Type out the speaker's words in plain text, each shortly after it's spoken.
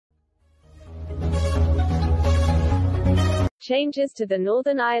Changes to the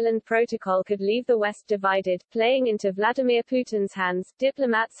Northern Ireland Protocol could leave the West divided, playing into Vladimir Putin's hands.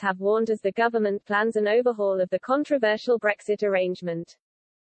 Diplomats have warned as the government plans an overhaul of the controversial Brexit arrangement.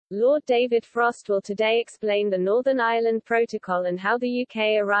 Lord David Frost will today explain the Northern Ireland Protocol and how the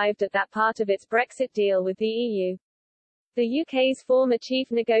UK arrived at that part of its Brexit deal with the EU. The UK's former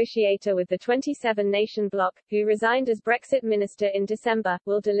chief negotiator with the 27-nation bloc, who resigned as Brexit minister in December,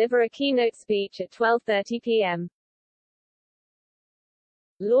 will deliver a keynote speech at 12:30 p.m.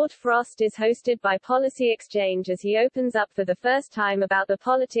 Lord Frost is hosted by Policy Exchange as he opens up for the first time about the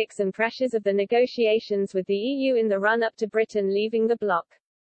politics and pressures of the negotiations with the EU in the run-up to Britain leaving the bloc.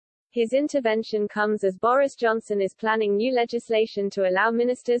 His intervention comes as Boris Johnson is planning new legislation to allow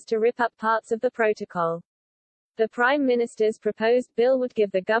ministers to rip up parts of the protocol. The Prime Minister's proposed bill would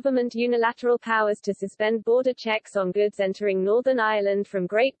give the government unilateral powers to suspend border checks on goods entering Northern Ireland from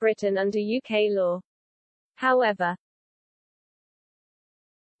Great Britain under UK law. However,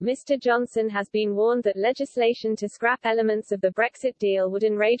 Mr. Johnson has been warned that legislation to scrap elements of the Brexit deal would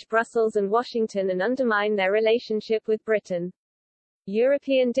enrage Brussels and Washington and undermine their relationship with Britain.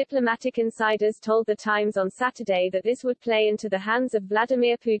 European diplomatic insiders told The Times on Saturday that this would play into the hands of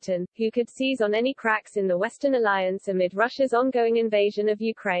Vladimir Putin, who could seize on any cracks in the Western alliance amid Russia's ongoing invasion of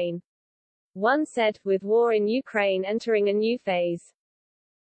Ukraine. One said, with war in Ukraine entering a new phase,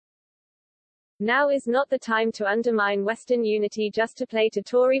 now is not the time to undermine Western unity just to play to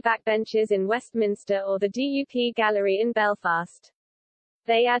Tory backbenchers in Westminster or the DUP gallery in Belfast.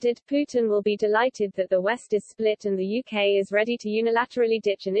 They added, Putin will be delighted that the West is split and the UK is ready to unilaterally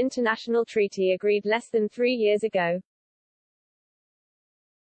ditch an international treaty agreed less than 3 years ago.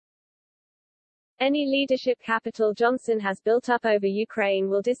 Any leadership capital Johnson has built up over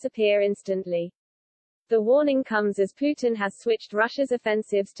Ukraine will disappear instantly. The warning comes as Putin has switched Russia's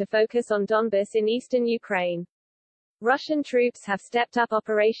offensives to focus on Donbas in eastern Ukraine. Russian troops have stepped up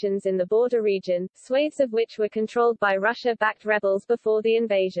operations in the border region, swathes of which were controlled by Russia-backed rebels before the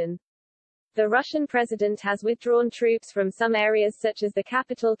invasion. The Russian president has withdrawn troops from some areas such as the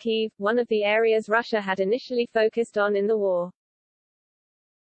capital Kyiv, one of the areas Russia had initially focused on in the war.